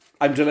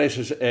I'm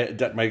delighted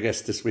that my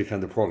guest this week on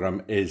the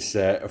programme is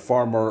a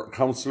former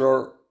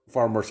councillor,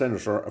 former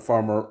senator, a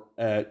former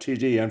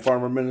TD and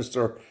former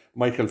minister,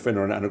 Michael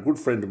Finneran, and a good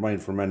friend of mine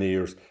for many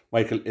years.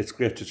 Michael, it's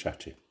great to chat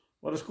to you.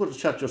 Well, it's good to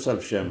chat to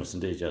yourself, Seamus,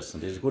 indeed, yes,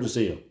 indeed. It's good to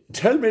see you.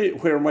 Tell me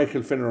where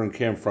Michael Finneran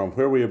came from.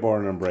 Where were you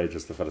born and bred,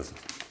 as the fellow says?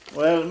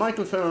 Well,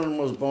 Michael Finneran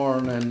was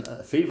born in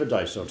Fiva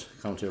Dysart,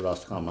 County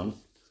Roscommon.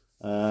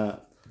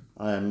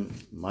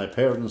 My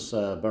parents,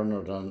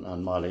 Bernard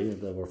and Molly,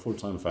 they were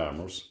full-time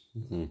farmers.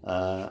 Mm-hmm.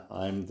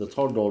 I'm the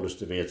third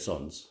oldest of 8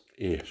 sons.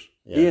 8?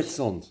 Yes. 8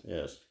 sons?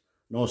 Yes.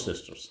 No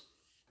sisters.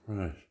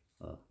 Right.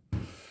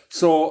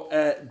 So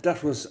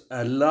that was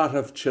a lot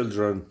of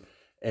children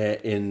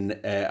in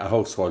a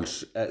household.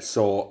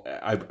 So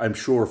I'm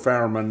sure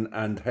farming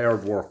and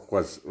hard work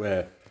was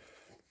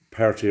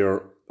part of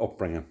your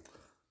upbringing.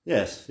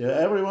 Yes, yeah,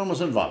 everyone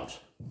was involved.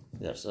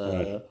 Yes.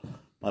 Right.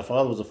 My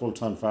father was a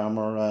full-time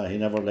farmer. He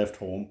never left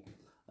home.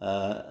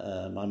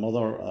 My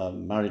mother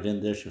married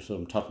in there. She was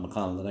from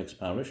Top-McConnell, the next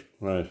parish.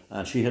 Right.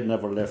 And she had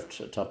never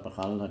left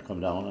Top-McConnell, had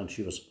come down, and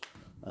she was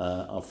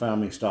of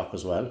farming stock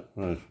as well.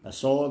 Right.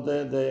 So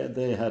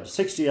they had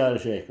 60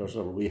 Irish acres,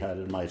 or we had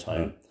in my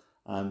time,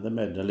 and they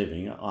made a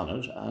living on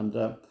it. And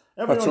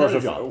everyone had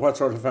a job. What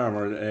sort of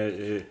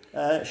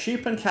farmer?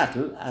 Sheep and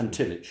cattle and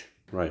tillage.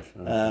 Right.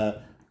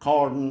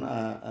 Corn,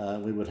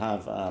 we would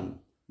have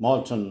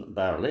malt and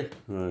barley,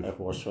 of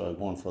course,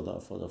 going for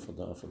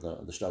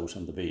the stout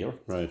and the beer.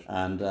 Right.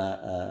 And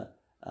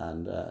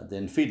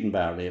then feed and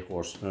barley, of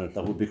course,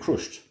 that would be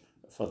crushed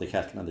for the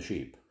cattle and the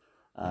sheep.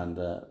 And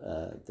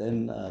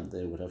then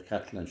they would have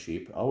cattle and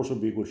sheep. Ours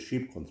would be a good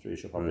sheep country,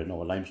 as you probably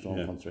know, a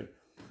limestone country.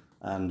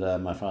 And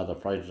my father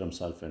prided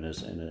himself in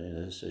his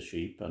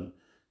sheep, and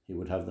he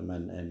would have them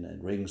in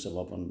rings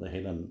up on the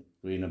hill in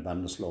Green and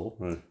Ballinasloe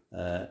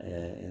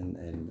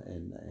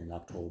in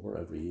October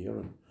every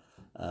year.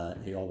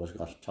 And he always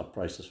got top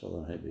prices for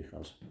them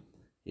because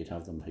he'd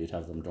have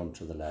them done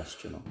to the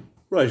last, you know.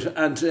 Right.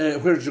 And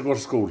where did you go to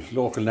school?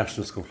 Local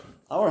national school?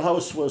 Our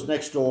house was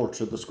next door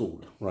to the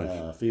school,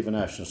 right. Fiva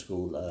National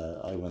School.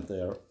 I went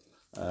there.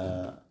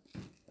 There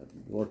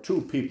were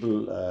 2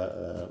 people,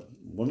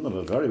 one of them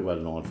a very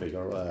well-known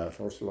figure.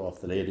 First of all,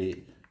 the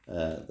lady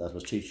that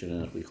was teaching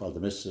in it, we called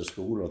the Mrs.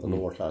 School, or the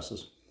lower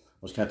classes,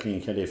 was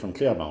Kathleen Kelly from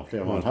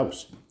Claremont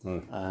House.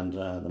 And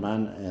the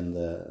man in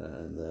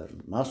the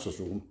master's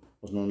room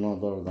was none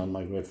other than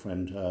my great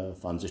friend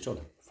Fonzie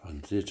Tully.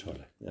 Fonzie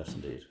Tully. Yes,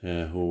 indeed.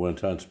 Yeah, who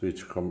went on to be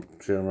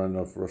chairman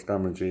of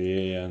Roscommon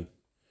GA and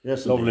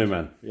yes, lovely indeed.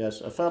 Man.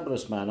 Yes, a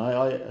fabulous man.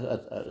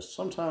 I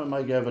sometime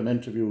I gave an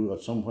interview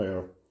at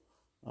somewhere.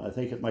 I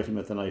think it might have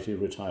been the night he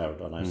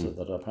retired, and I said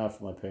that apart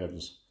from my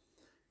parents,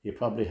 he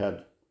probably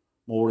had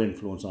more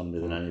influence on me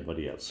than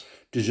anybody else.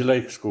 Did you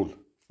like school?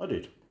 I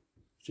did.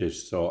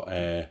 Yes. So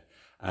it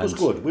was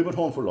good. We went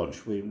home for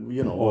lunch.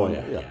 You know. Oh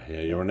yeah.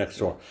 You were next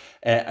door.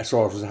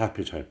 So it was a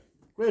happy time.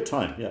 Great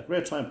time. Yeah,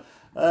 great time.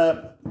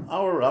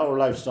 Our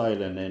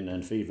lifestyle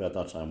in Fiva at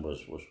that time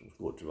was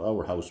good.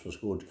 Our house was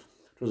good.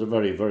 It was a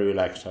very, very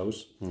relaxed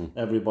house.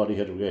 Everybody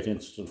had a great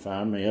interest in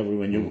farming.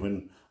 Everyone knew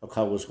when a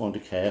cow was going to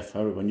calf.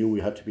 Everyone knew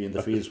we had to be in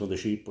the fields when the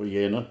sheep were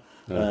yearning.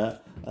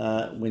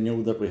 We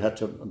knew that we had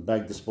to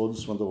bag the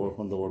spuds when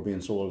they were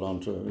being sold on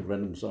to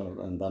Grennams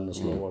and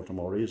Ballinasloe or to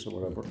Maurice or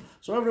whatever.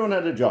 So everyone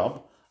had a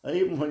job.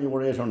 Even when you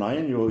were 8 or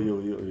 9,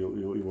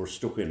 you were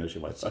stuck in, as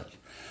you might say.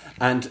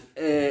 And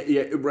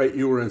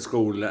you were in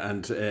school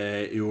and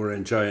you were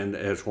enjoying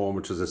at home,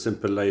 which was a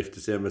simple life, the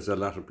same as a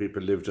lot of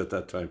people lived at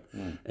that time,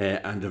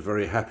 and a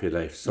very happy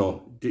life.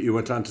 So you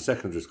went on to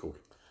secondary school.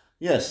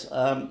 Yes.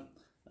 I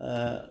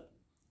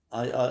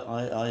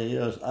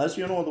as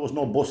you know, there was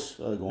no bus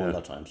going at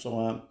that time.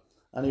 So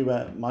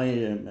anyway,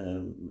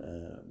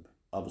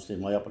 obviously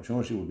my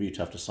opportunity would be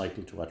to have to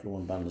cycle to Athlone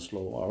and Ballinasloe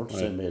or to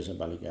St. Mary's in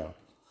Ballygar.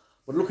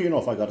 But lucky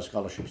enough, I got a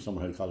scholarship to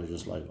Summerhill College in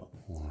Sligo.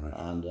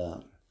 And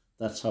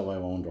that's how I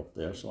wound up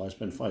there. So I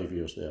spent 5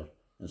 years there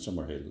in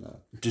Summerhill.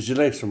 Did you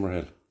like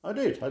Summerhill? I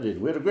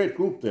did. We had a great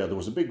group there. There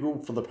was a big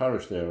group for the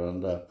parish there,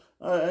 and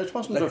it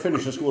wasn't a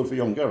finishing school for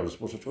young girls,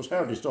 but it was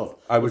hardy stuff.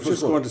 I was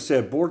just going to say,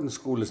 boarding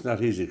school is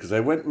not easy, because I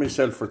went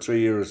myself for 3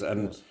 years,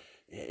 and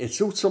it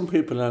suits some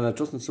people and it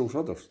doesn't suit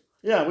others.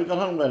 Yeah, we got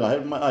on well. I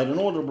had an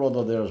older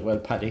brother there as well,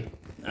 Paddy.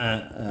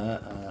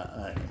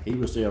 He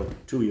was there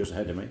 2 years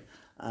ahead of me,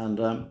 and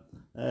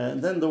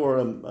then there were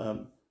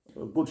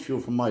a good few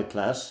from my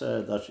class,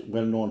 that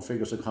well-known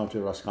figures in County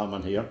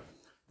Roscommon here.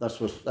 That's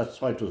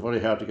why it was very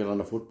hard to get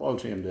on a football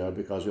team there,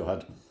 because you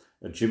had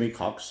Jimmy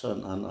Cox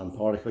and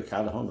Pádraig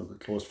O'Callaghan,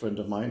 a close friend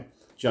of mine,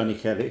 Johnny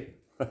Kelly,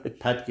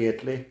 Pat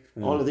Gately,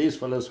 all of these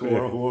fellas who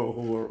were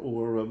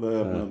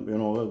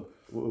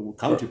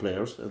county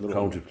players.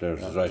 County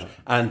players, right.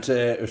 And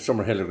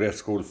Summerhill, a great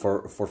school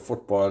for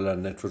football,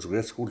 and it was a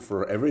great school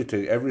for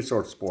everything, every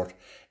sort of sport.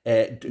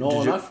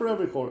 Not for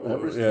every sport.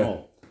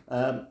 No.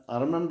 I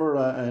remember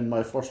in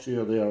my first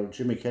year there,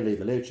 Jimmy Kelly,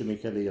 the late Jimmy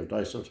Kelly of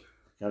Dysart,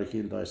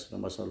 Garrickeel Dysart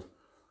and myself,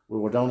 we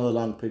were down on the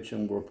long pitch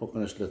and we were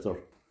pucking a slither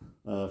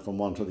from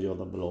one to the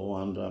other below,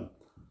 and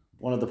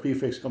one of the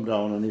prefects come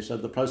down and he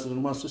said, "The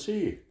president wants to see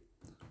you."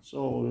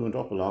 So we went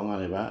up along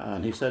anyway,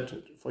 and he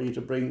said for you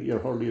to bring your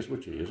hurleys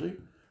with you see.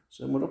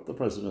 So we went up to the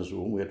president's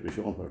room, we had to be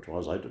shown where it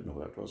was. I didn't know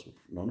where it was,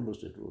 none of us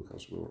did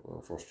because we were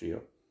our first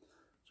year.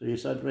 So he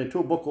said to me,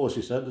 2 buckos,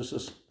 he said, this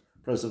is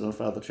President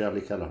Father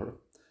Charlie Kelleher.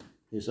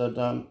 He said,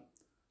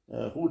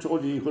 who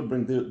told you could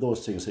bring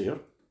those things here?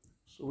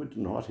 So we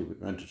didn't know what he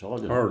meant at all.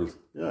 Hurls.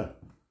 Yeah.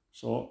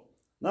 So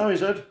now he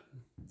said,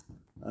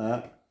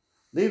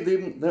 leave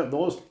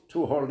those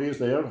 2 hurleys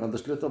there and the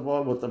slitter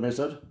ball with them, he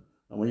said.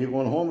 And when you're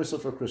going home, he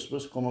said, for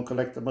Christmas, come and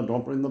collect them and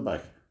don't bring them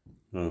back.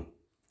 Oh.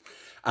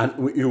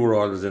 And you were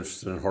always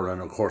interested in hurling,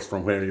 of course,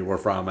 from where you were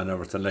from and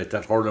everything like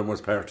that. Hurling was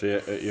part of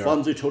your...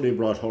 Fonzie Tully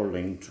brought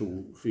hurling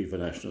to FIFA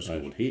National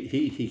School. Right.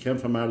 He came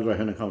from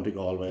Ardrahan in County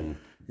Galway.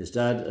 His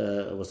dad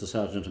was the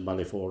sergeant in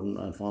Ballyforden,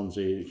 and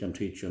Fonzie came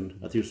teaching.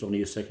 I think it was only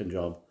his second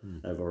job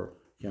ever.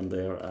 Came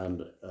there,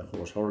 and of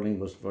course hurling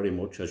was very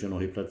much, as you know,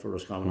 he played for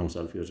Roscommon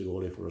himself. He was a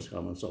goalie for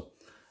Roscommon, so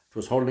it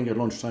was hurling at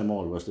lunchtime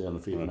always there in the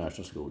FIFA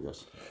National School.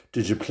 Yes.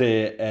 Did you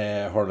play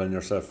hurling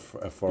yourself?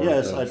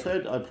 Yes, I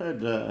played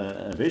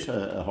a bit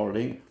of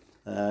hurling.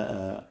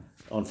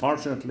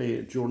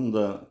 Unfortunately, during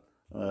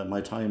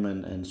my time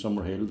in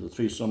Summerhill, the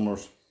 3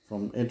 summers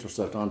from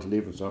Intercert on to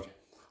Leavensert,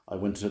 I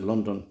went to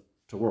London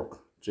to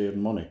work,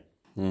 saving money.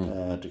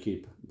 To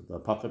keep the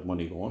pocket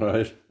money going,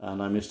 right.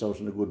 And I missed out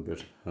on a good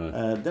bit.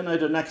 Right. Then I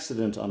had an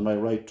accident on my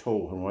right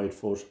toe and right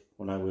foot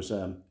when I was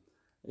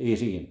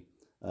 18.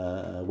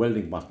 A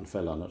welding bottle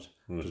fell on it.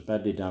 Right. It was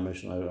badly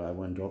damaged, and I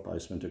went up. I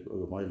spent a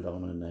while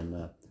down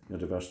in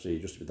university,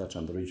 just to be that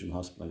time the regional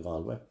hospital in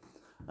Galway,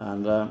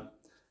 and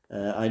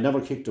I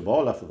never kicked a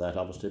ball after that,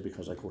 obviously,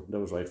 because I couldn't. I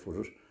was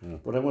right-footed. Yeah.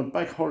 But I went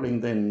back hurling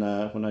then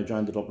when I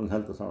joined the Dublin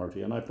Health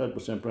Authority, and I played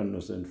with St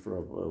Brendan's then for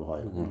a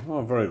while. Mm-hmm.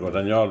 Oh, very good.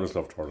 And you always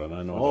loved hurling,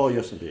 I know. Oh, that.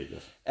 Yes, indeed,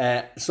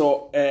 yes.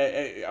 So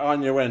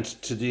on you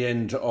went to the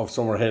end of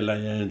Summerhill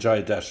and you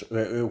enjoyed that.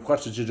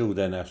 What did you do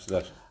then after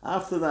that?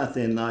 After that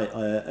then,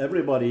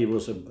 everybody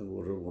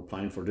were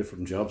applying for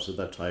different jobs at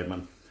that time,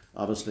 and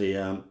obviously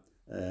I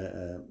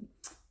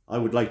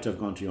would like to have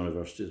gone to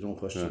university, there's no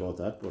question about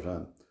that, but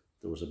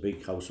there was a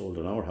big household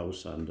in our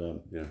house, and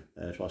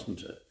it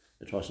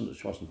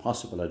wasn't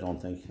possible, I don't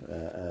think,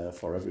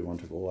 for everyone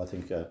to go. I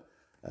think there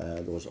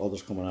was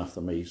others coming after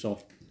me, so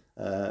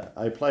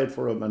I applied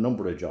for a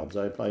number of jobs.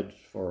 I applied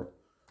for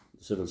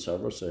the civil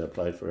service, I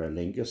applied for Aer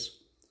Lingus,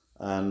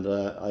 and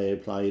I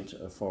applied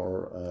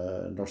for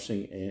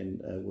nursing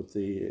with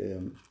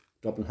the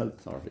Dublin Health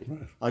Authority.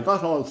 Right. I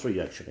got all 3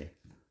 actually,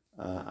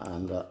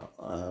 and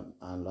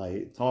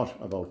I thought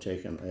about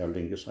taking Aer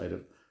Lingus. I had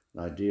an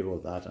idea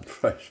about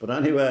that. Right. But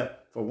anyway,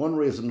 for one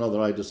reason or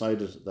another, I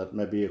decided that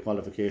maybe a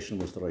qualification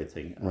was the right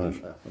thing.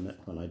 Right. And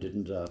when I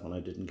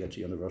didn't get to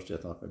university, I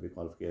thought maybe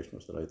qualification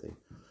was the right thing.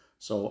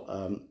 So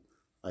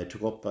I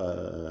took up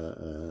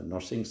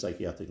nursing,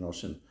 psychiatric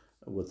nursing,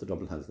 with the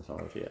Dublin Health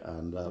Authority,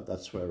 and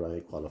that's where I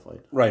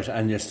qualified. Right,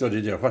 and you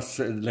studied there. What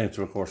length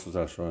of a course was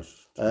that?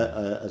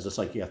 As a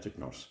psychiatric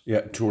nurse.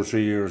 Yeah, 2 or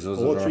 3 years. 3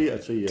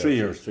 years. 3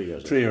 years. 3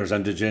 years. 3 years,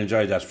 and did you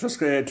enjoy that?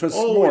 It was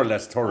more or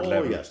less third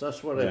level. Oh yes,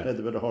 that's where I played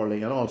a bit of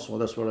hurling, and also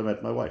that's where I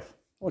met my wife.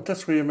 Oh,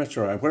 that's where you met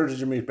your wife. Where did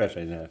you meet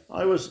Betty now?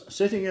 I was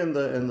sitting in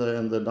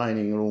the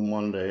dining room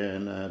one day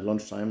in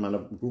lunchtime, and a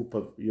group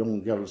of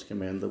young girls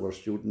came in. They were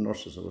student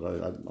nurses,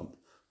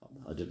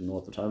 I didn't know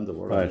at the time they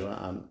were. Right.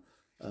 And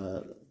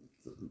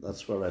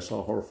that's where I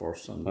saw her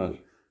first, and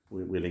right.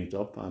 we linked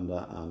up and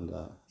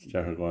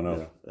started going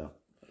out. Yeah.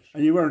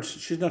 And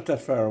she's not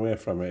that far away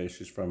from me.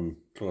 She's from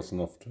close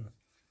enough to.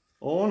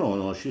 Oh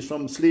no, she's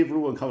from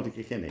Sleeve-Rue in County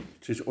Kilkenny.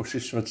 She's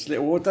from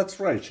Sleeve. Oh, that's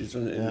right. She's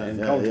in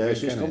County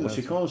Kilkenny.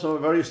 She comes from a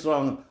very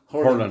strong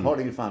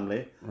hurling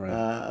family.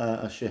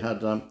 Right. She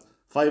had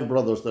 5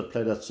 brothers that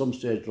played at some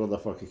stage or other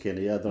for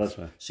Kilkenny. They're at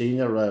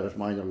senior, at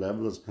minor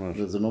levels. Right.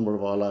 There's a number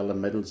of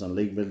All-Ireland medals and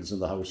league medals in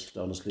the house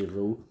down in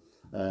Sleeve-Rue.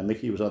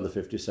 Mickey was on the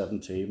 57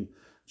 team.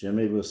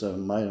 Jimmy was a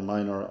won a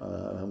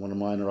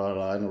minor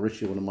All-Ireland.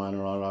 Richie won a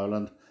minor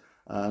All-Ireland.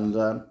 And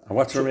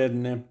what's her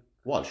maiden name?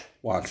 Walsh.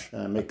 That's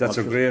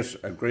Walsh.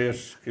 a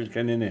great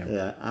Kilkenny name.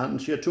 Yeah,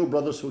 and she had 2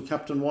 brothers who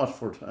captained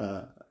Waterford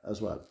as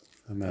well.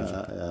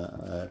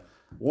 Imagine.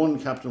 One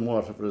captained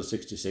Waterford in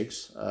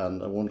 66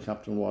 and one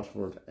captained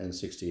Waterford in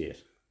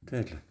 68.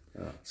 Deadly.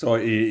 Yeah. So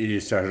you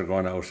started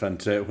going out,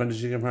 and when did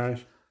you get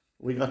married?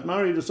 We got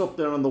married, it's up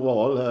there on the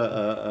wall,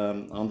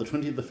 on the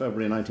 20th of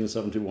February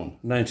 1971.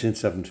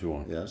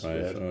 1971. Yes. Right.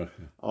 Okay.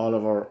 All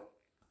of our.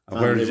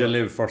 And where did you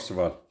live first of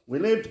all? We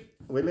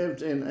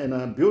lived in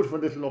a beautiful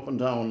little up and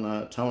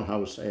down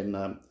townhouse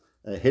in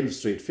Hill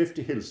Street,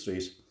 50 Hill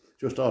Street,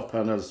 just off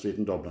Parnell Street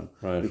in Dublin.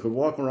 Right. You could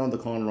walk around the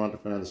corner onto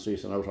Parnell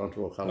Street and out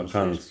onto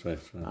O'Connell Street.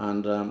 Right.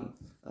 And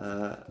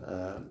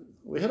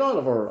we had all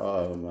of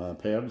our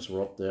parents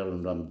were up there,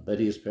 and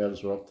Betty's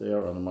parents were up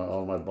there, and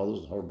all my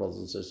brothers, her brothers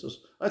and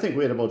sisters. I think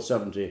we had about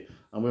 70,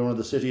 and we were in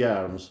the City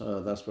Arms.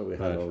 That's where we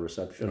had our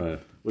reception. Right.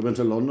 We went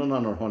to London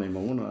on our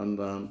honeymoon, and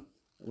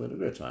we had a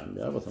great time.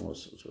 Yeah, everything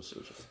was.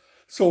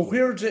 So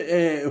when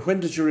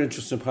did your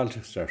interest in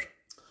politics start?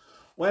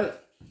 Well,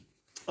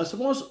 I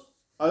suppose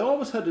I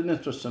always had an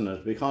interest in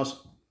it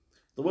because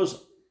there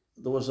was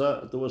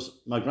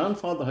my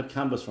grandfather had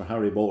canvassed for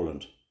Harry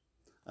Boland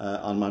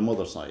on my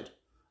mother's side,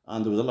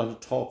 and there was a lot of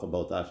talk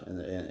about that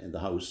in the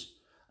house,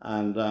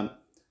 and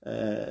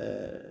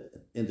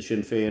in the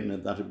Sinn Féin,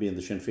 and that would be in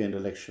the Sinn Féin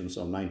elections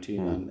of 19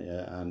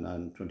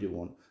 and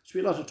 21. So we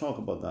had a lot of talk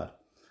about that,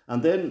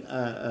 and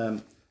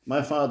then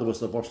my father was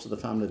the first of the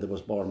family that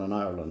was born in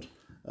Ireland.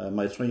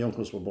 My three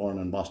uncles were born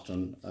in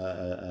Boston,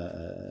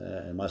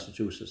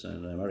 Massachusetts,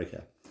 in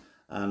America,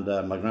 and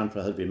my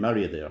grandfather had been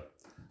married there.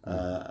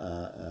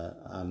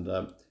 And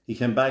he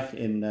came back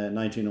in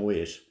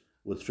 1908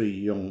 with three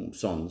young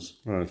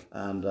sons, Right.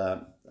 and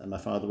my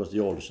father was the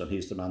oldest, and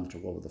he's the man that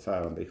took over the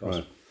farm,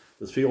 because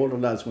the three older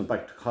lads went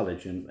back to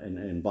college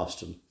in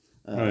Boston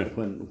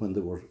when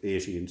they were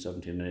 18,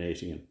 17 and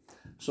 18.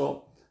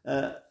 So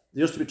there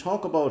used to be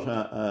talk about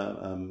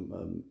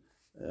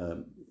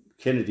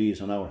Kennedys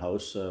in our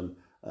house.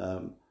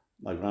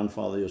 My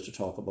grandfather used to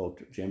talk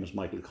about James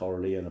Michael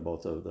Corley and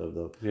about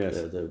the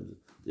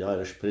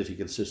Irish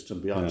political system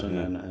beyond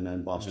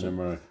and Boston. In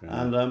America,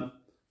 And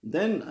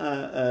then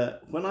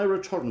when I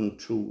returned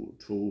to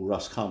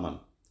Roscommon,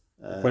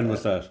 when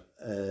was that?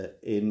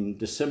 in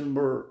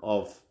December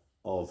of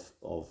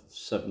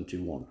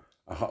 71.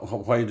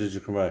 Why did you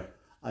come back?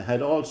 I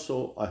had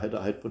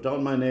put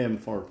down my name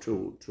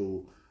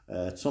to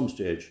at some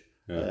stage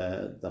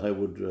that I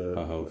would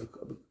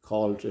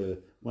call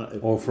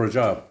for a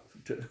job.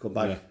 To come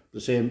back. The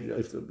same,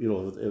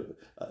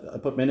 I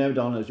put my name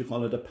down, as you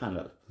call it, a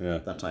panel.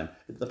 At that time,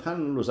 the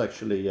panel was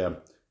actually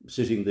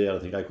sitting there. I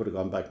think I could have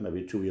gone back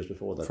maybe 2 years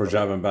before that. For a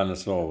job in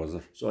Ballinasloe, was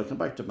it? So I came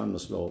back to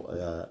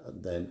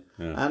Ballinasloe then,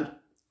 and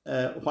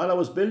while I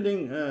was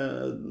building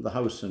the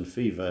house in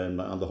Fiva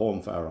on the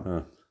home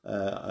farm,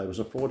 I was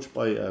approached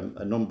by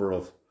a number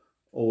of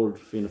old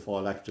Fianna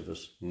Fáil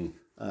activists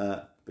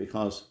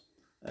because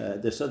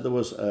they said there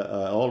was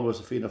always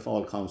a Fianna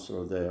Fáil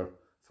councillor there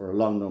for a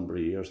long number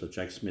of years, that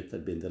Jack Smith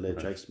had been, the late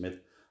Jack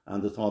Smith,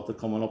 and they thought that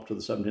coming up to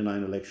the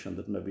 79 election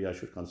that maybe I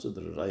should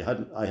consider it.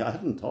 I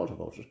hadn't thought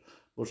about it,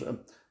 but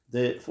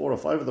 4 or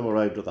 5 of them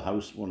arrived at the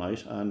house one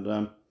night, and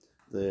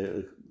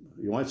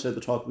you might say they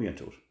talked me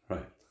into it.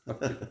 Right.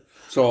 Okay.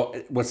 So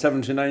was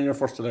 79 your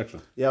first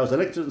election? Yeah, I was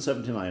elected in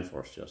 79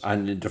 first, yes.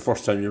 And the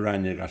first time you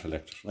ran, you got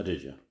elected? I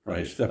did, yeah.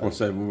 Right, that must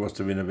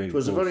have been a big... It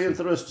was a very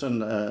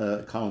interesting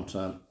count.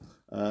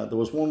 There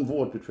was one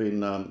vote between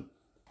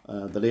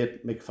the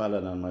late Mick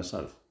Fallon and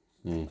myself.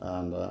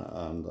 And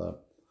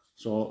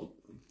so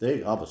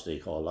they obviously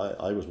called,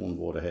 I was one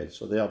vote ahead,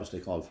 so they obviously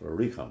called for a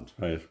recount.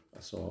 Right.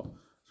 So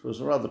it was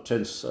a rather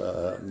tense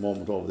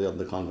moment over there in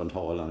the convent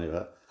hall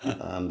anyway.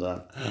 And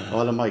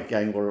all of my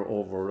gang were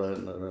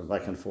over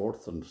back and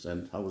forth and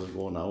saying, how will it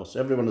go now? So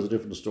everyone has a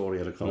different story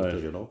at a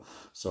counter,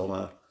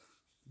 So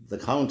the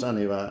count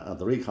anyway, and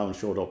the recount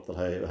showed up that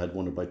I had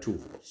won it by 2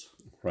 votes.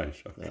 Right,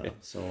 okay.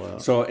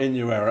 So in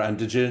you were, and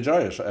did you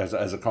enjoy it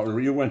as a council?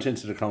 You went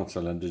into the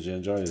council, and did you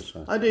enjoy it?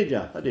 I did,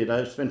 yeah, I did.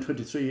 I spent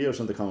 23 years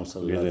in the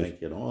council, I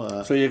think,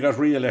 So you got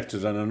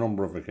re-elected on a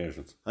number of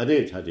occasions? I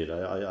did. I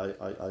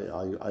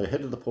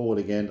headed the poll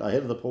again. I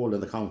headed the poll in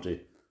the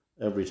county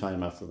every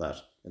time after that,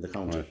 in the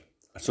county. Right.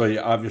 So you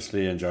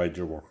obviously enjoyed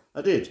your work?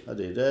 I did.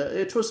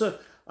 It was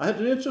I had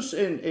an interest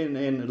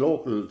in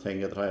local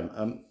thing at the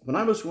time. When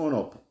I was growing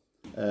up,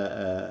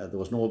 there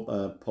was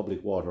no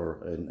public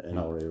water in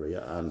our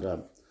area,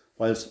 and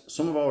whilst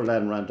some of our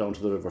land ran down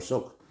to the River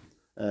Suck,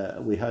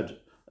 we had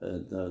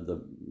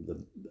the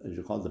as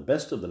you call it, the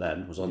best of the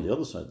land was on the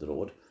other side of the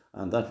road,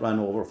 and that ran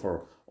over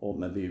for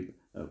maybe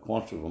a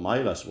quarter of a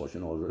mile, I suppose.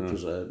 It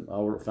was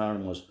our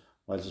farm was,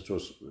 whilst it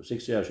was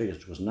 60 acres,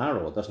 it was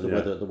narrow. That's the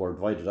way they were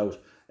divided out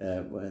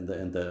in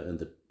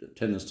the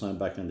tenants' time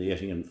back in the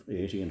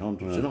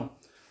 1800s.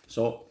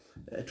 So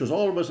it was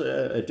always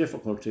a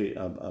difficulty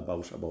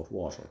about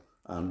water,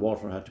 and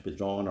water had to be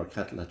drawn, or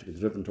cattle had to be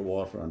driven to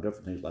water, and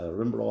different things like that. I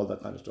remember all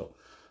that kind of stuff.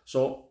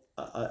 So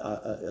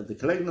the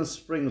Cleggan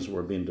Springs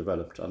were being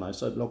developed, and I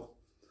said, look,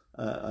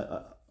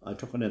 I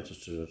took an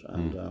interest in it,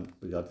 and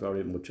we got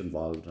very much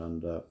involved,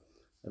 and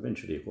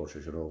eventually, of course,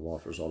 as you know,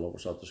 water is all over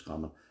South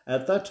Roscommon.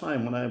 At that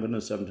time, when I went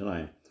in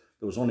 79,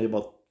 there was only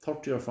about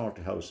 30 or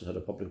 40 houses that had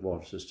a public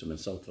water system in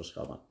South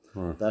Roscommon.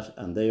 Right.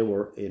 And they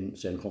were in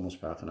St. Comas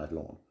Park and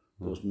Athlone.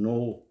 There was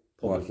no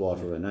public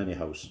water in any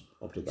house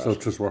up to that. So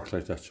it just worked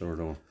like that, you were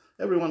doing?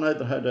 Everyone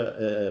either had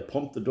a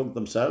pump that dug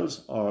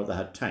themselves, or they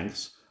had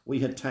tanks. We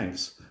had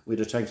tanks. We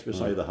had tanks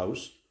beside the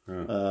house. We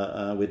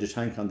had a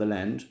tank on the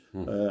land,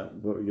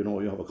 where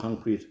you have a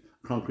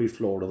concrete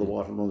floor that the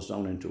water runs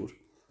down into it,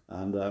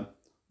 and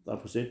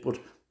that was it. But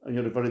you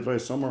had a very dry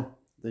summer.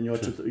 Then you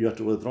had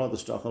to withdraw the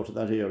stock out of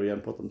that area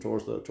and put them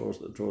towards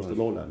the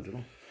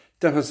lowland.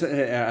 That was,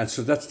 and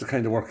so that's the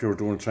kind of work you were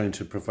doing, trying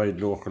to provide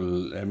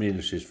local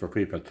amenities for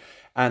people,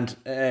 and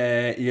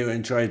you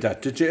enjoyed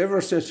that. Did you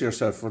ever say to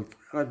yourself, "Well,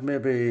 God,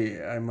 maybe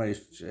I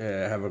might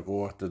have a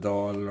go at the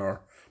Dáil,"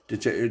 or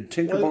did you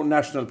think about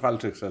national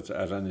politics at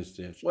any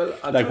stage? Well,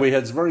 we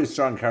had very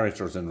strong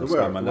characters in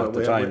Roscommon at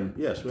the time.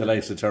 Yes, the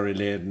likes of Terry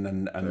Laden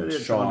and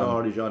Sean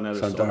Doherty, John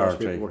Ellis, all those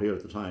people were here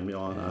at the time.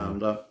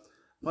 And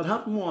what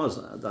happened was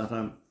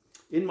that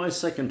in my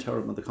second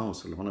term of the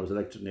council, when I was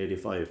elected in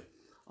 85,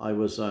 I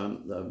was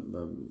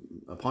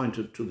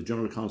appointed to the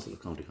General Council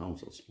of County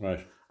Councils.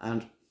 Right.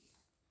 And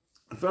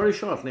very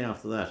shortly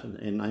after that,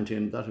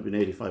 that had been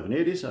 85 and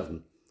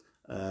 87,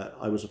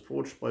 I was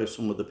approached by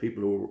some of the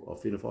people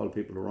of Fianna Fáil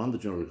people who were on the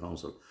General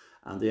Council,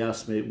 and they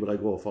asked me would I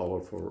go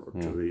forward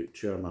to be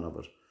chairman of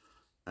it.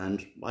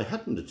 And I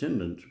hadn't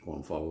intended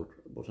going forward,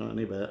 but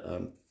anyway,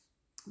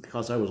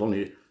 because I was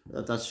only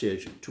at that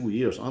stage 2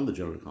 years on the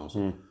General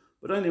Council.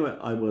 But anyway,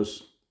 I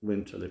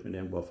went to let my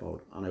name go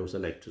forward, and I was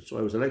elected. So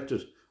I was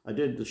elected. I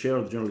did the chair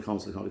of the General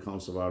Council, the County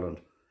Council of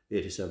Ireland,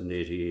 87,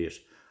 88.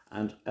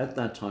 And at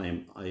that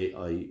time,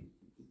 I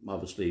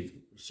obviously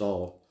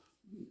saw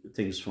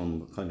things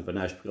from kind of a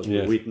national,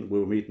 because we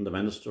were meeting the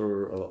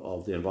Minister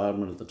of the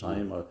Environment at the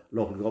time, or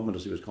local government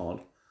as he was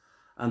called.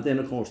 And then,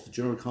 of course, the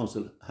General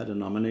Council had a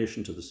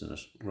nomination to the Senate.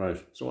 Right.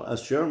 So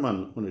as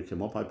chairman, when it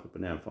came up, I put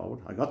my name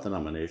forward. I got the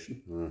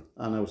nomination,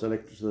 and I was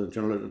elected to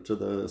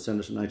the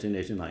Senate in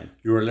 1989.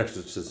 You were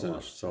elected to the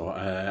Senate, so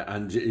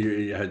and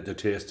you had the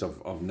taste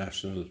of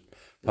national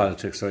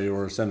politics, so you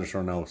were a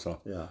senator now.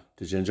 So yeah,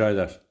 did you enjoy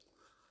that?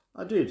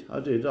 I did.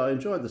 I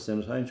enjoyed the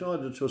Senate. I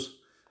enjoyed it.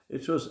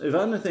 It was, if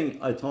anything,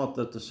 I thought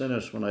that the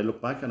Senate, when I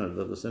look back on it,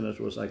 that the Senate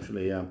was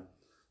actually a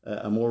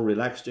more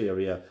relaxed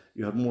area.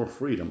 You had more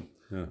freedom.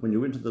 Yeah. When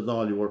you went to the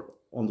Dáil, you were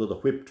under the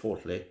whip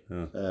totally,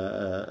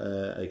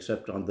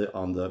 except on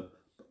the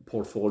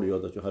portfolio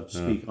that you had to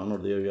speak on, or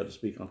the area you had to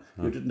speak on.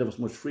 You didn't have as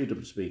much freedom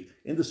to speak.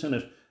 In the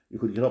Senate, you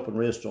could get up and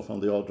raise stuff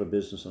on the order of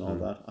business and all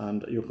that,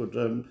 and you could,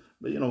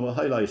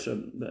 highlight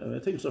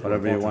things that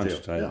whatever you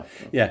wanted to.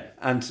 Yeah.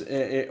 And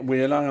were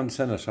you long on the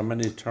Senate? How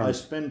many terms? I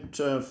spent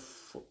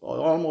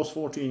almost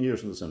 14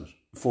 years in the Senate.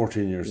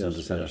 14 years in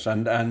the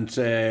Senate, and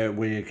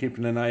were you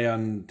keeping an eye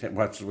on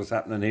what was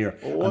happening here?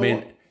 I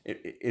mean,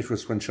 it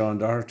was when Sean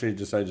Doherty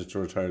decided to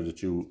retire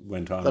that you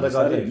went on. That I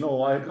got in.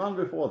 No, I had gone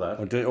before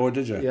that.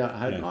 Did you? Yeah, I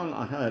had gone.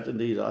 I had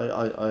indeed.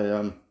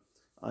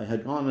 I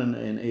had gone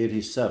in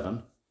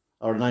 87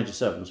 or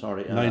 97.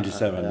 Sorry,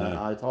 97.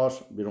 I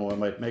thought I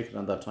might make it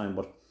on that time,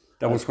 but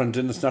that was when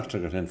Dennis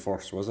Nocta got in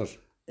first, was it?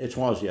 It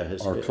was, yeah.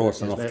 His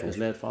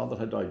late father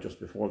had died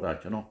just before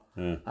that,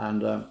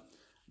 and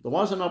there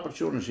was an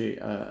opportunity,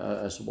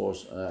 I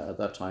suppose, at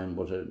that time,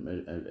 but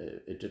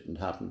it didn't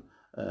happen.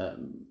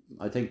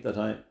 I think that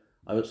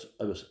I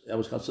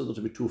was considered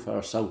to be too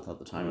far south at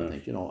the time. I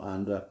think,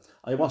 and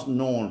I wasn't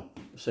known,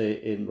 say,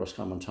 in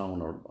Roscommon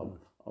town, or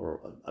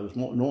I was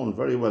known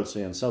very well,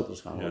 say, in South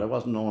Roscommon, but I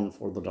wasn't known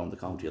further down the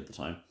county at the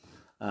time.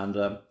 And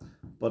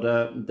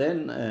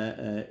then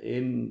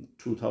in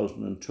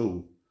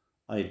 2002,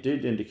 I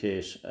did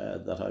indicate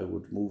that I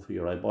would move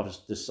here. I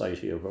bought this site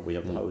here where we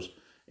have the house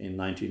in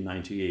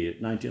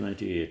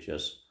 1998,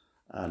 yes,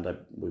 and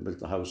we built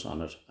the house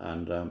on it.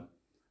 And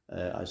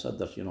I said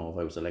that, if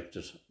I was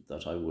elected,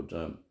 that I would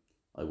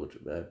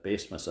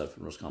base myself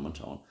in Roscommon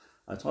town.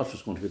 I thought it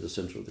was going to be the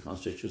centre of the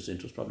constituency.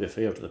 It was probably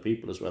fair to the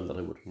people as well that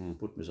I would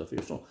put myself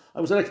here. So I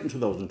was elected in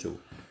 2002.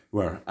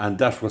 And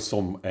that was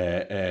some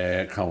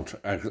count.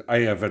 I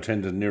have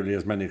attended nearly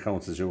as many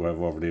counts as you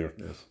have over the year.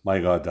 Yes. My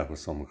God, that was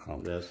some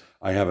count. Yes.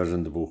 I have it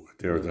in the book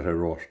there that I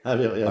wrote.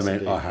 Have you? Yes, I mean,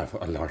 indeed. I have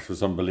a lot. It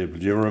was unbelievable.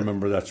 Do you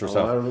remember that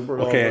yourself? I remember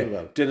it all very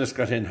well. Dennis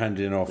got in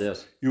handy enough.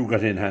 Yes. You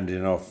got in handy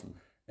enough.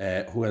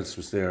 Who else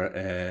was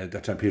there?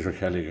 That time Peter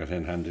Kelly got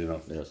in handy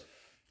enough. Yes.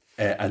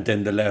 And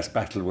then the last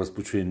battle was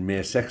between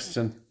May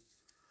Sexton,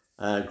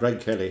 Greg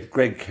Kelly,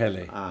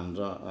 and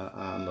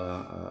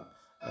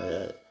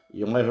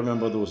you might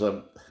remember there was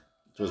it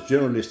was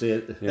generally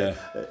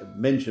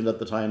mentioned at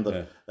the time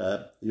that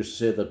used to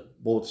say that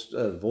votes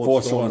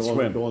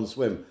don't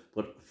swim,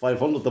 but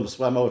 500 of them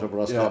swam out of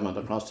Roscommon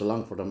across to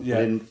Longford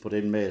and put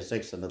in May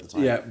Sexton at the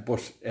time. Yeah,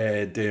 but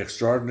the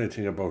extraordinary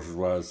thing about it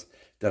was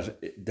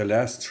that the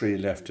last three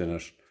left in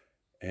it,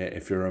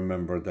 if you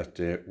remember,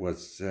 that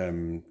was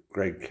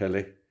Greg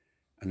Kelly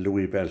and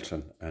Louis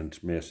Belton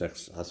and May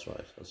Sexton. That's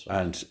right.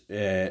 And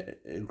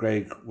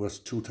Greg was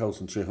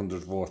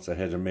 2,300 votes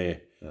ahead of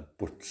May,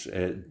 but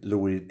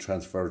Louis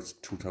transferred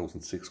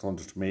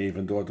 2,600 to May,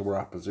 even though there were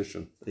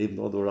opposition.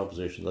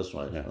 That's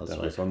right. Yeah,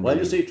 that's right. Well,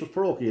 you see, it was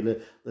parochial.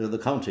 The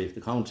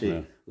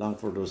county,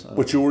 Longford was.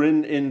 But you were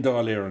in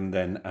Dáil Éireann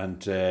then,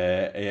 and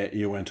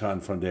you went on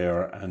from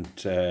there, and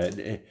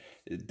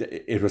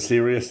it was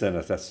serious then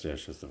at that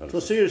stage. It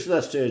was serious at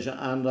that stage,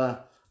 and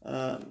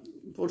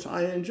but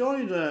I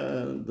enjoyed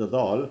the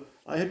Dáil.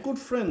 I had good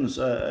friends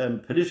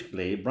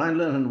politically. Brian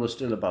Lennon was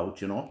still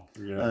about,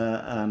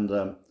 and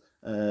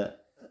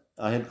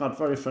I had got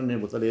very friendly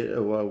with the lady,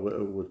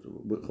 with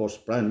of course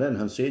Brian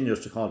Lennon Senior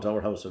used to call to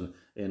our house in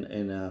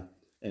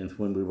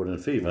when we were in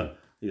Fever.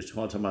 He used to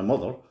call to my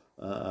mother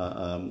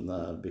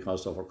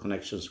because of our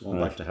connections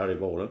going back to Harry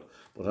Boland.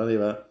 But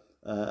anyway,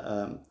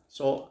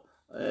 so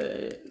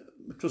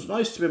it was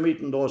nice to be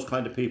meeting those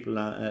kind of people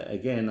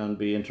again and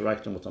be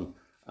interacting with them.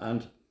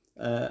 And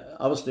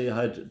obviously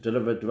I had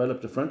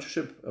developed a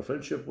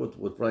friendship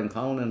with Brian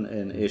Cowan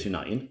in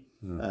 89.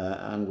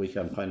 And we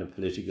became kind of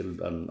political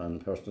and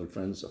personal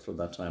friends from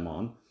that time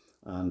on.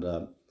 And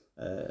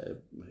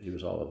he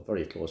was a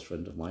very close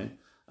friend of mine.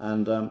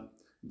 And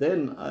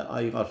then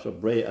I got a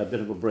bit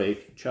of a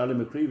break. Charlie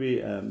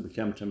McCreevy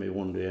came to me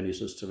one day and he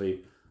says to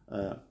me,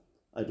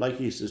 I'd like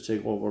you to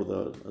take over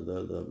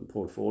the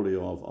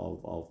portfolio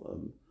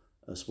of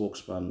a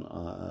spokesman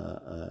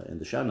in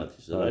the Shannon.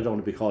 He said, I don't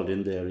want to be called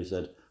in there. He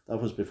said,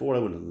 that was before I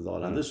went into the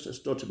Dáil. And this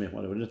stood to me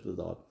when I went into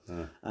the Dáil.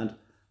 And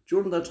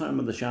during that time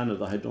in the Shannon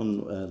that I had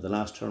done the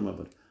last term of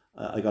it,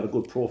 I got a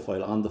good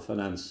profile on the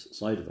finance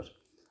side of it.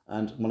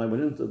 And when I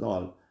went into the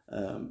Dáil,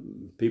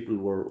 people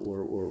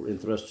were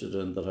interested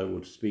in that I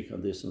would speak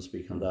on this and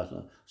speak on that.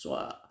 So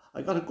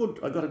I got a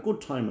good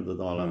time in the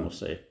Dáil, I must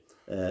say,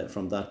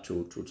 from that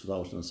to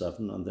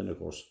 2007, and then of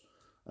course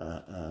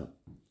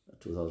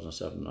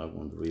 2007 I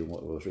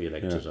was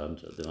re-elected, and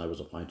then I was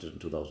appointed in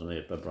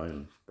 2008 by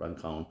Brian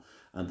Cowan,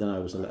 and then I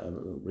was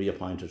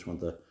reappointed when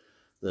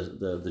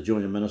the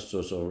junior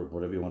ministers, or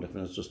whatever you want to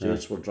minister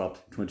states, were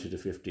dropped 20 to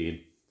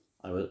 15.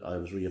 I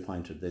was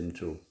reappointed then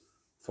to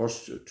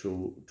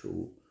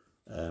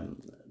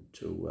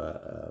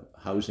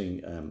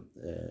housing,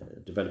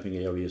 developing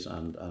areas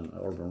and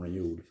urban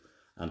renewal,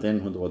 and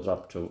then when they were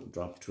dropped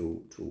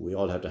to we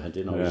all had to hand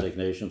in our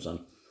resignations, and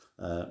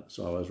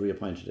so I was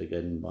reappointed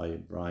again by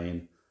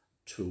Brian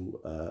to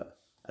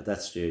at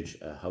that stage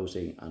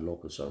housing and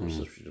local services,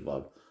 which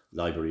involved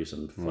libraries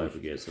and fire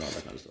brigades and all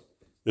that kind of stuff.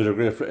 You had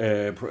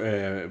a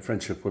great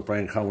friendship with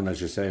Brian Cowan,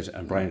 as you said,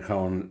 and Brian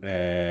Cowan,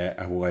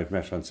 who I've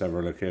met on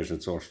several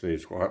occasions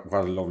socially, what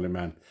a lovely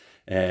man,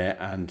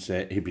 and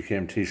he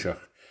became Taoiseach.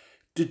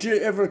 Did you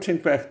ever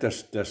think back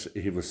that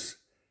he was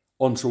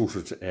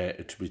unsuited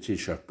to be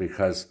Taoiseach,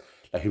 because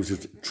he was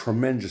a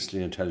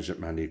tremendously intelligent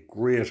man, he had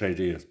great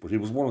ideas, but he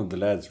was one of the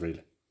lads,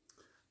 really?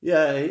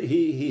 Yeah,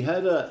 he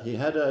had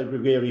a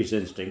gregarious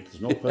instinct.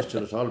 There's no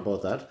question at all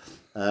about that.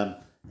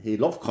 He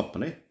loved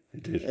company.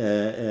 He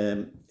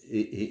did.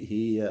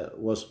 He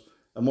was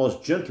a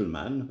most gentle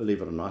man,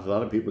 believe it or not. A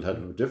lot of people had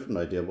a different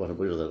idea of what he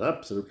was. That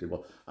absolutely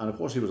was. And of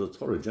course, he was a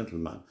thorough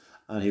gentleman.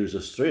 And he was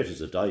as straight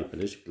as a die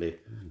politically,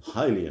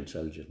 highly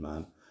intelligent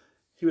man.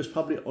 He was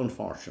probably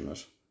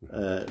unfortunate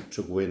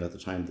to go in at the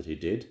time that he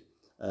did.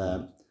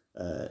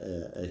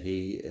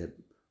 He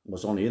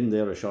was only in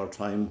there a short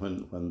time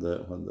when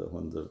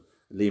the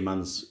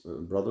Lehman's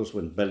brothers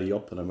went belly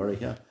up in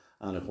America.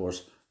 And of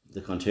course, the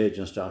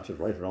contagion started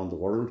right around the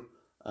world.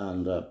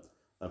 And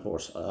of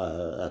course,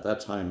 at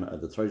that time,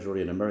 the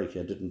Treasury in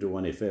America didn't do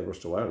any favours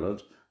to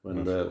Ireland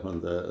when they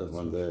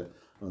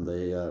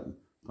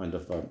kind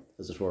of,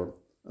 as it were,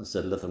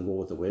 said let them go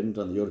with the wind.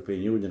 And the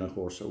European Union, of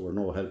course, were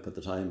no help at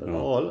the time at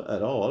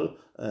all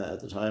at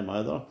the time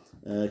either.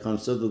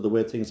 Consider the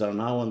way things are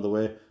now and the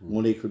way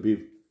money could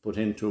be put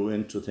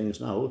into things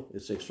now.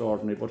 It's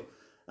extraordinary. But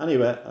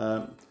anyway,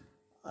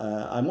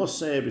 I must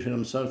say, between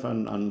himself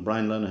and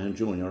Brian Lenihan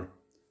Jr.,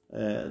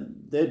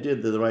 they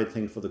did the right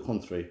thing for the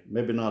country.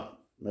 Maybe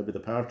the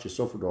party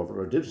suffered over,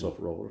 or did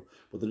suffer over,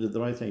 but they did the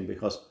right thing,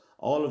 because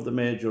all of the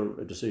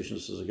major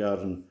decisions as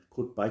regarding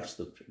cutbacks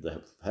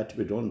that had to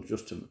be done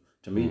just to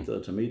meet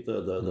the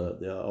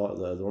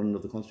running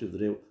of the country of the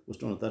day was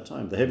done at that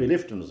time. The heavy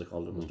lifting, as they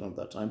called it, was done at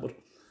that time. But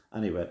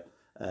anyway,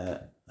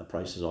 a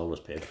price is always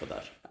paid for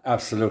that.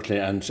 Absolutely,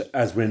 and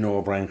as we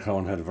know, Brian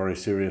Cowan had a very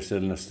serious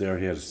illness there.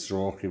 He had a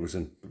stroke. He was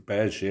in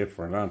bad shape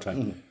for a long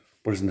time.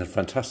 But isn't it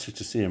fantastic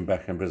to see him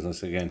back in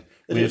business again?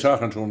 Were you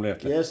talking to him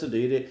lately? Yes,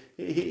 indeed.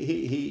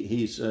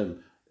 He's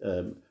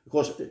of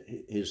course,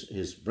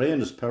 his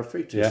brain is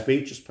perfect. His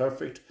speech is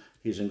perfect.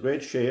 He's in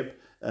great shape.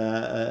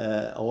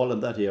 All in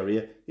that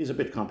area. He's a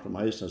bit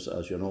compromised,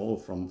 as you know,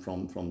 from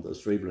the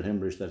cerebral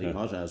hemorrhage that he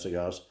got as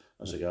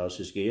regards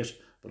his gait.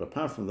 But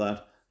apart from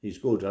that, he's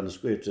good, and it's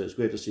great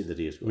to see that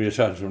he is good. Were you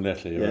talking to him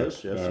lately?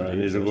 Yes,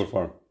 and he's in good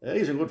form.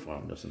 He's in good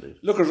form, yes, indeed.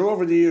 Look,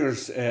 over the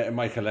years,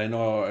 Michael, I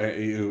know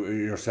you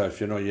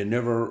yourself. You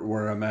never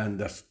were a man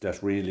that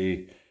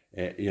really,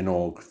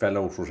 fell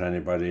out with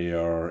anybody,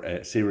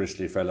 or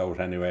seriously fell out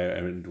anyway.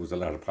 I mean, there was a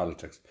lot of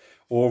politics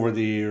over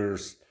the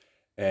years.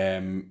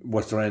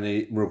 Was there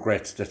any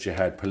regrets that you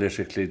had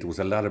politically? There was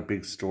a lot of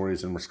big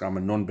stories in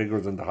Roscommon, none bigger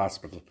than the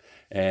hospital.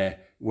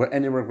 Were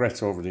any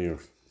regrets over the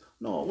years?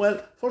 No,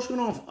 well, first going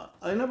off,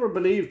 I never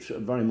believed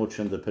very much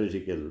in the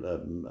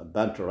political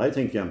banter. I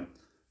think a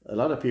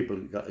lot of people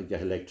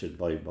get elected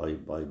by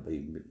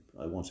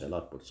I won't say a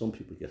lot, but some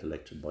people get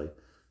elected by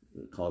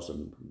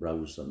causing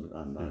rows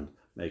and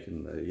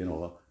making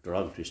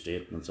derogatory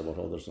statements about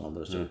others and all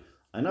this.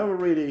 I never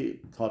really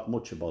thought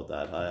much about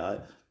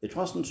that. It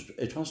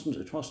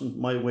wasn't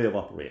my way of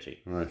operating.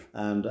 Right.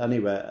 And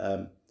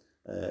anyway,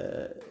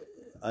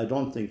 I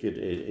don't think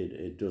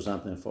it does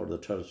anything for the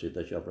territory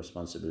that you have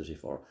responsibility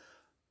for.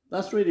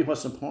 That's really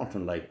what's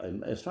important.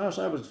 As far as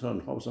I was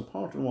concerned, what was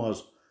important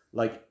was,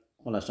 like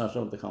when I started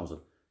out with the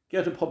council,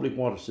 get a public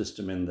water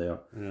system in there.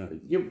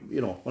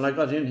 When I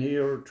got in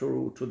here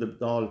to the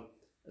Dáil,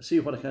 see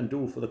what I can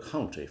do for the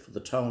county, for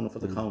the town, for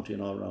the county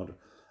and all around it.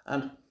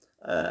 And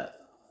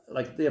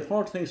the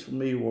important things for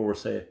me were,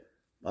 say,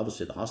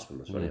 obviously the hospital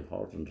was very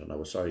important, and I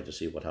was sorry to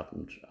see what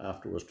happened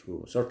afterwards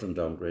to a certain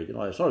downgrade. You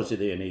know, I was sorry to see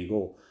the A&E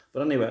go,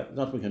 but anyway,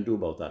 nothing we can do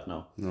about that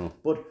now. No.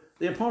 But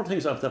the important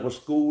things after that were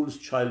schools,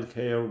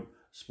 childcare,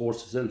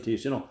 sports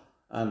facilities, you know,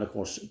 and of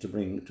course to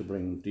bring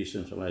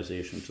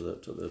decentralisation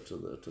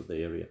to the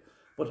area.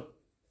 But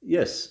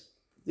yes,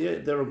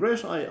 the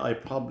regret I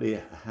probably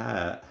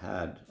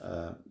had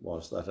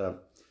was that,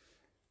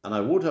 and I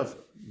would have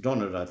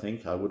done it. I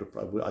think I would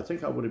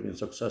have been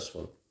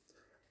successful,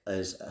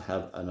 is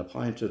have an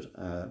appointed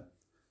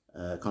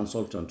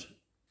consultant,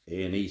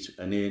 an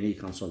A&E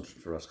consultant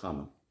for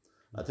Roscommon.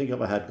 I think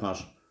if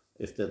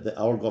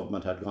our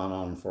government had gone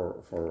on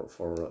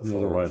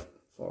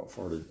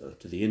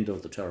to the end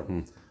of the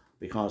term,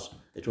 because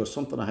it was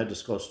something I had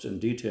discussed in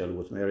detail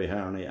with Mary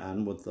Harney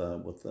and with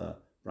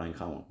Brian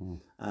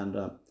Cowan. And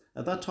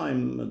at that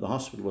time, the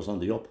hospital was on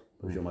the up,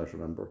 as you might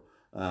remember.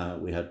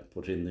 We had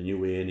put in the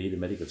new A&E, the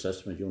medical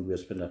assessment unit. We had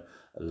spent a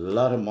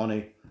lot of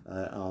money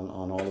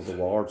on all of the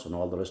wards and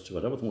all the rest of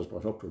it. Everything was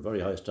brought up to a very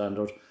high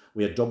standard.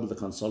 We had doubled the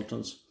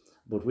consultants.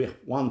 But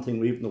one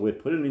thing, even though we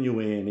had put in a new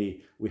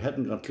A&E, we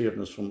hadn't got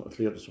clearance from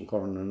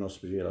Coroner and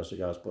Hospital as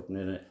regards putting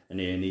in an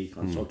A&E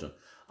consultant.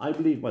 I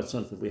believe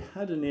myself, if we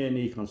had an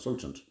A&E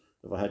consultant,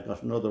 if I had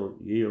got another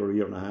year or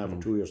year and a half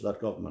or 2 years of that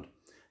government,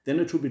 then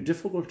it would be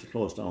difficult to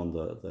close down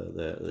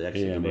the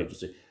accident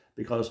emergency,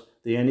 because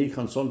the A&E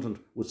consultant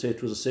would say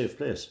it was a safe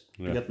place.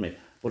 You get me?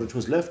 But it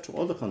was left to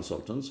other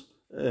consultants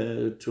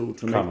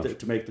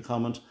to make the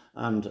comment,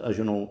 and as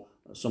you know,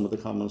 some of the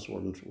comments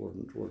weren't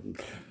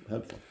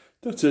helpful.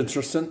 That's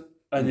interesting.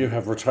 And you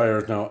have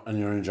retired now, and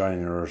you're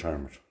enjoying your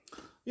retirement.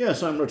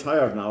 Yes, I'm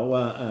retired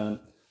now.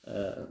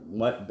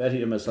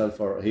 Betty and myself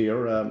are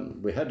here.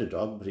 We had a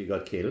dog, but he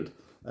got killed.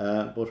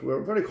 But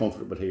we're very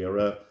comfortable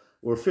here.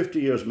 We're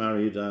 50 years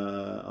married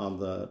on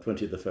the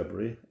 20th of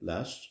February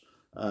last.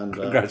 And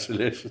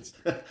congratulations.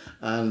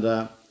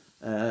 And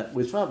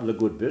we travelled a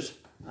good bit.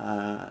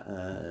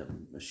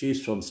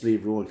 She's from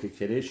Slieve Row in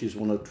Kilkenny. She's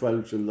one of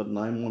 12 children, and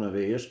I'm one of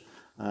 8.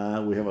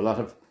 We have a lot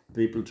of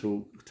people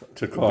to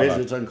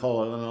visit and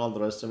call and all the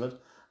rest of it.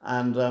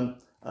 And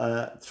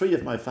 3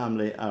 of my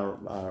family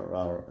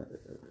are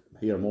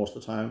here most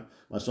of the time.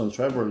 My son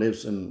Trevor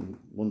lives in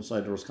one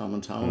side of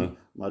Roscommon town.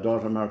 My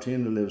daughter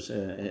Martina lives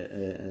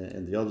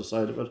in the other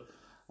side of it.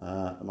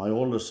 My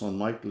oldest son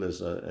Michael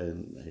he's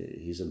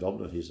in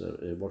Dublin. He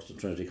works at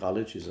Trinity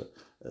College. He's a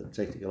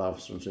technical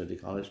officer in Trinity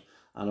College.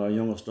 And our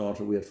youngest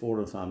daughter, we had 4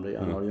 in the family,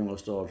 and our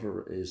youngest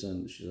daughter she's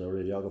a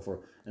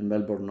radiographer in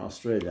Melbourne,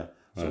 Australia.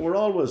 So we're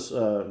always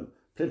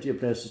plenty of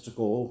places to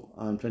go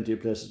and plenty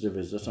of places to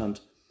visit.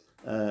 And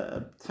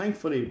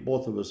thankfully,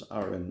 both of us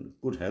are in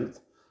good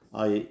health.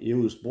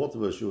 Both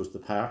of us use the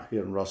park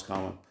here in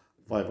Roscommon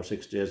 5 or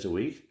 6 days a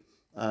week.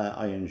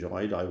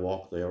 I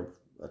walk there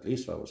at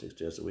least 5 or 6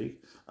 days a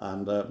week.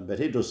 And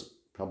Betty does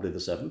probably the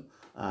 7.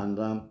 And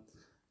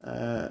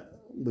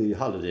we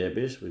holiday a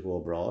bit, we go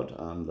abroad,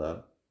 and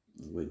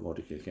we go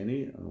to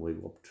Kilkenny, and we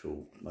go up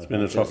to... It's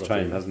been a tough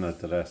time, hasn't it,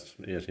 the last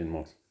 18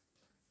 months?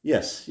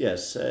 Yes.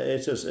 It's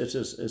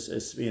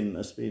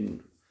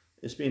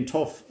been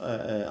tough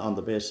on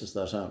the basis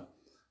that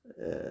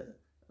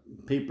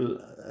people.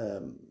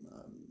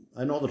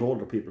 I know that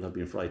older people have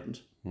been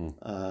frightened,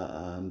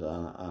 and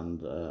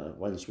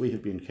whilst we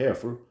have been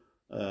careful,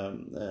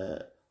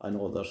 I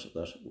know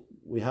that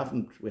we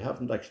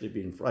haven't actually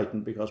been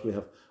frightened, because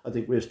I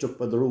think we've stuck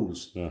by the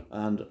rules,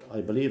 and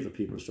I believe that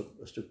people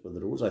stuck by the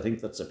rules. I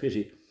think that's a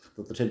pity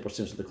that the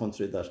 10% of the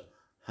country that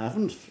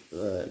haven't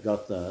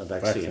got the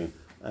vaccine.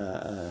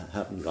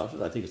 Haven't got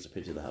it. I think it's a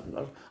pity they haven't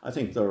got it. I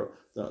think they're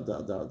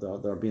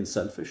being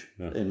selfish,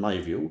 in my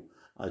view.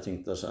 I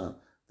think that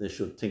they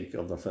should think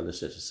of their fellow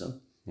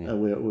citizen.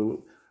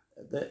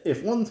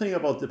 If one thing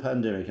about the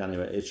pandemic,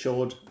 anyway, it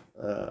showed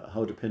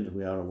how dependent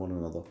we are on one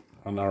another,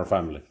 on our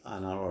family,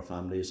 and our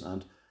families,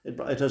 and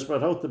it has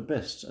brought out the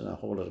best in a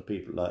whole lot of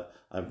people.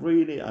 I'm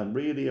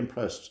really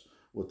impressed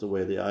with the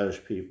way the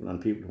Irish people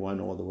and people who I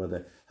know, the way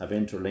they have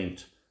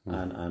interlinked.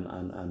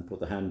 And put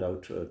the hand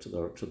out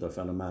to their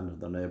fellow man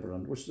and their neighbour,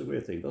 and which is a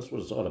great thing. That's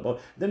what it's all about.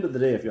 At the end of the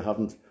day, if you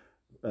haven't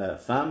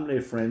family,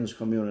 friends,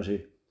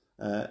 community,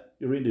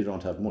 you really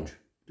don't have much.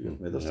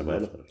 That's the way I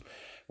look at it.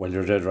 Well,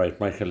 you're dead right,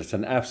 Michael. It's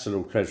an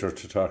absolute pleasure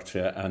to talk to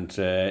you, and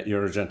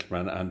you're a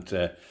gentleman,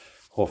 and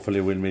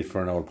hopefully we'll meet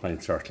for an old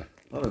pint shortly.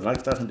 Well, I'd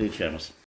like that indeed, Seamus.